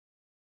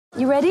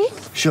You ready?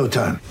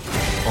 Showtime.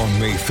 On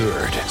May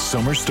 3rd,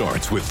 summer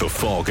starts with The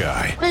Fall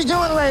Guy. Let's do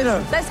it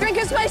later. Let's drink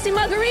a spicy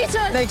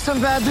margarita. Make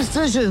some bad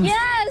decisions.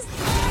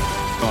 Yes!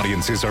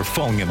 Audiences are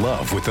falling in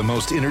love with the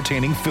most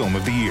entertaining film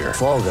of the year.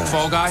 Fall Guy.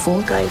 Fall Guy?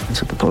 Fall Guy.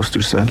 That's what the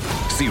poster said.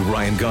 See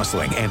Ryan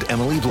Gosling and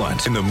Emily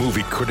Blunt in the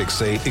movie critics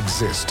say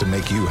exists to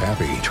make you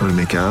happy. Trying to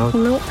make it out?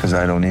 Nope. Because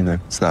I don't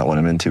either. It's not what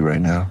I'm into right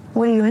now.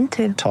 What are you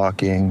into?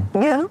 Talking.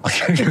 Yeah.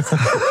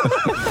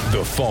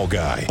 The Fall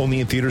Guy.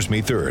 Only in theaters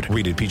May 3rd.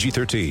 Rated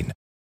PG-13.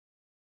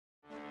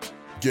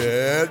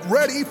 Get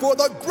ready for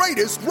the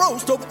greatest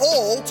roast of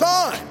all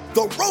time.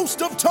 The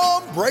Roast of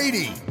Tom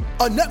Brady.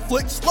 A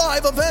Netflix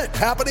live event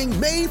happening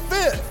May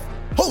 5th.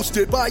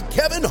 Hosted by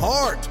Kevin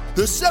Hart.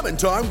 The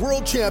 7-time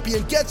world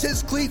champion gets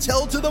his cleats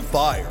held to the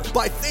fire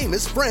by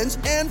famous friends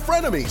and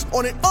frenemies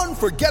on an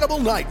unforgettable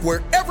night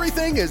where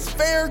everything is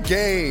fair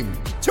game.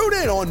 Tune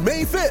in on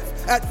May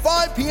 5th at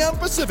 5 p.m.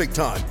 Pacific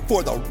time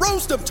for the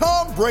Roast of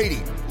Tom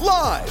Brady.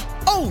 Live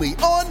only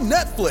on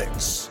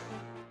Netflix.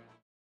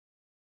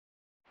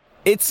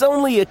 It's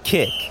only a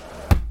kick,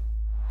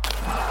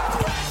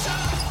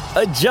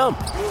 a jump,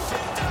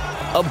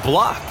 a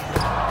block.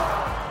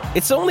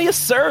 It's only a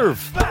serve.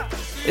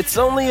 It's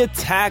only a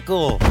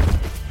tackle,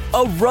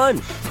 a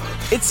run.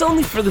 It's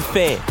only for the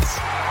fans.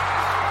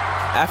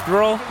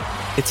 After all,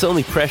 it's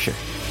only pressure.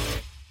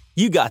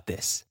 You got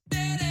this.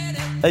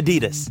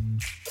 Adidas.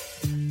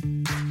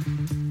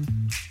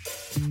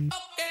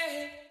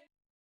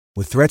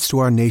 With threats to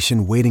our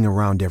nation waiting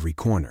around every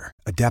corner,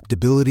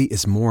 adaptability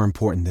is more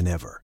important than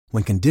ever.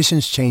 When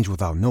conditions change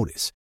without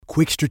notice,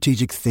 quick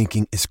strategic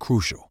thinking is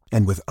crucial.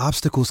 And with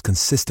obstacles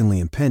consistently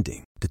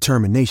impending,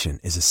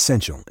 determination is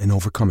essential in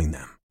overcoming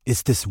them.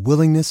 It's this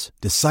willingness,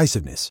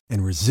 decisiveness,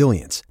 and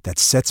resilience that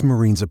sets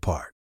Marines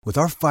apart. With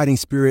our fighting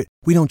spirit,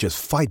 we don't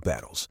just fight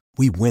battles,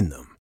 we win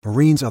them.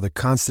 Marines are the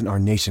constant our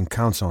nation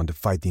counts on to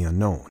fight the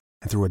unknown.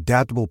 And through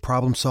adaptable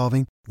problem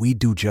solving, we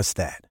do just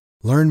that.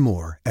 Learn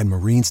more at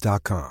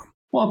marines.com.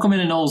 Welcome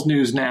into Noles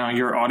News Now,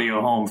 your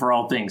audio home for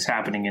all things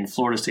happening in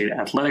Florida State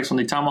athletics on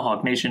the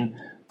Tomahawk Nation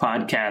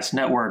Podcast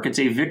Network. It's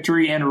a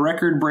victory and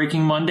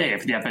record-breaking Monday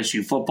for the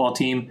FSU football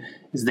team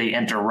as they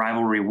enter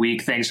rivalry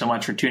week. Thanks so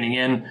much for tuning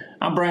in.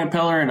 I'm Brian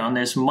Pellerin on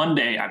this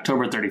Monday,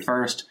 October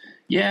 31st.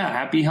 Yeah,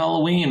 happy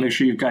Halloween. Make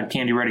sure you've got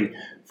candy ready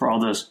for all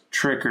those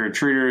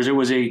trick-or-treaters. It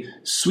was a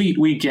sweet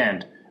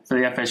weekend for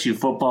the FSU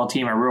football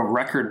team, a real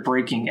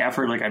record-breaking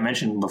effort, like I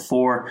mentioned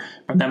before,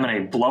 from them in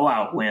a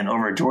blowout win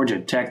over Georgia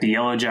Tech. The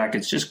Yellow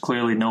Jackets just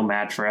clearly no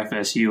match for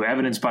FSU,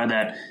 evidenced by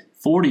that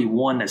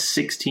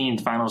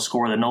 41-16 final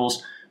score. The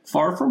Noles,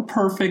 far from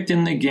perfect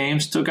in the game,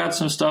 still got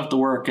some stuff to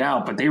work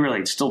out, but they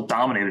really still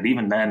dominated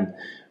even then.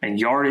 In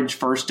yardage,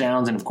 first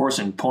downs, and of course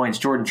in points,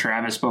 Jordan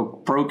Travis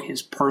broke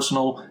his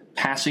personal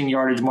passing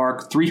yardage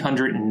mark,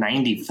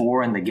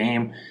 394 in the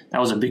game. That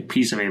was a big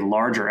piece of a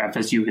larger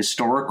FSU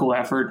historical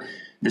effort.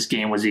 This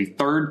game was the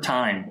third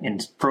time in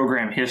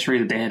program history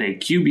that they had a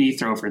QB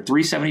throw for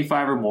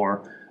 375 or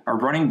more, a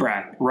running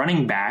back,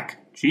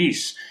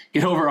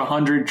 get over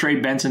 100. Trey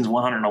Benson's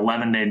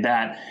 111 made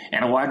that,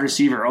 and a wide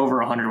receiver over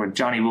 100 with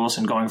Johnny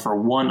Wilson going for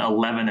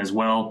 111 as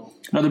well.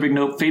 Another big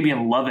note,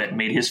 Fabian Lovett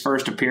made his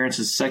first appearance,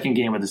 his second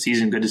game of the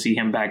season. Good to see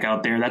him back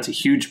out there. That's a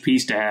huge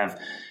piece to have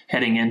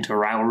heading into a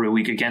rivalry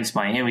week against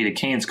Miami. The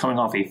Canes coming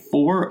off a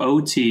 4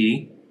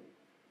 OT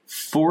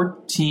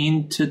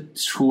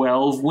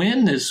 14-12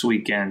 win this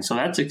weekend. So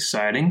that's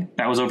exciting.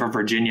 That was over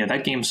Virginia.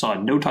 That game saw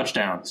no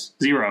touchdowns.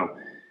 0.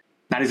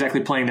 Not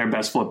exactly playing their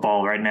best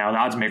football right now. The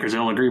odds makers,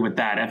 they'll agree with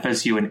that.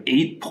 FSU an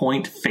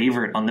 8-point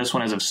favorite on this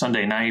one as of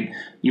Sunday night.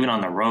 Even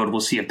on the road, we'll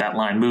see if that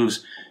line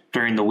moves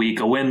during the week.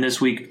 A win this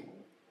week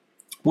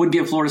would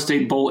give Florida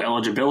State bowl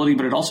eligibility,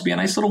 but it'd also be a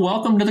nice little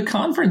welcome to the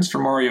conference for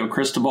Mario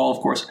Cristobal. Of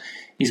course,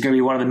 he's going to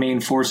be one of the main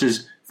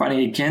forces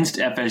fighting against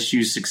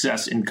FSU's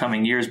success in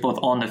coming years, both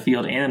on the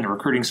field and in the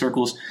recruiting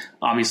circles.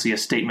 Obviously, a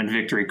statement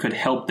victory could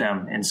help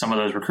them in some of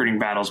those recruiting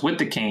battles with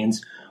the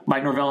Canes.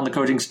 Mike Norvell and the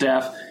coaching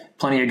staff,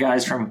 plenty of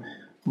guys from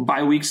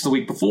bye weeks the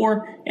week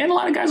before, and a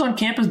lot of guys on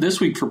campus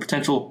this week for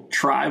potential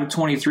Tribe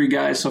 23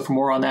 guys. So for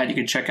more on that, you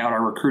can check out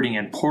our recruiting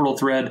and portal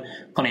thread.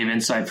 Plenty of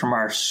insight from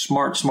our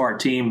smart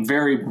team.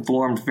 Very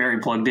informed, very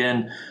plugged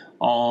in.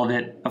 All of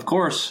it, of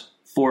course,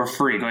 for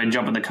free. Go ahead and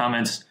jump in the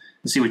comments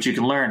and see what you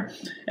can learn.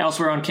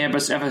 Elsewhere on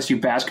campus,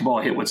 FSU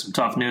basketball hit with some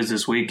tough news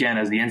this weekend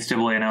as the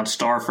NCAA announced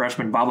star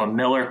freshman Baba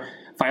Miller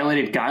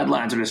violated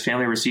guidelines when his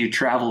family received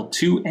travel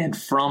to and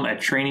from a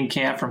training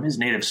camp from his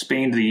native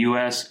Spain to the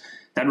U.S.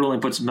 That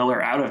ruling puts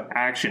Miller out of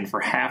action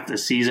for half the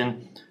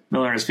season.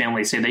 Miller and his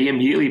family say they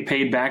immediately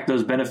paid back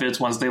those benefits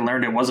once they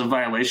learned it was a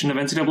violation of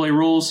NCAA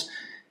rules,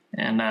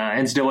 and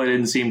NCAA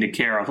didn't seem to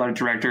care. Athletic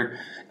Director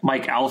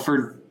Mike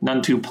Alford,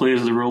 none too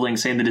pleased with the ruling,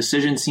 saying the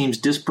decision seems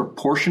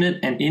disproportionate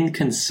and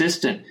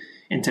inconsistent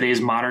in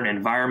today's modern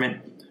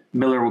environment.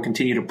 Miller will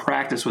continue to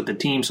practice with the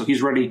team, so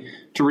he's ready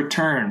to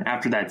return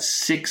after that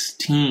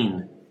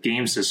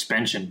 16-game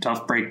suspension.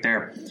 Tough break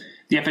there.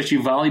 The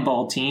FSU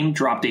volleyball team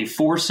dropped a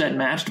 4-set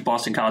match to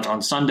Boston College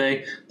on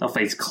Sunday. They'll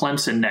face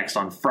Clemson next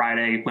on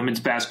Friday. Women's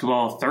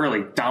basketball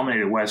thoroughly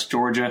dominated West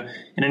Georgia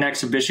in an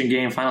exhibition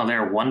game. Final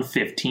there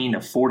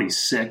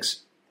 115-46.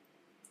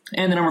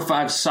 And the number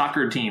 5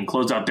 soccer team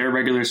closed out their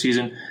regular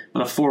season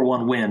with a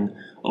 4-1 win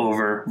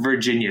over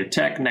Virginia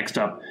Tech. Next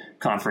up,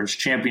 conference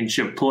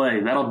championship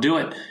play. That'll do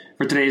it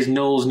for today's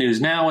Noles News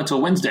Now.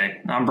 Until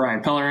Wednesday, I'm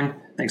Brian Pellerin.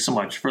 Thanks so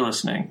much for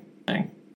listening.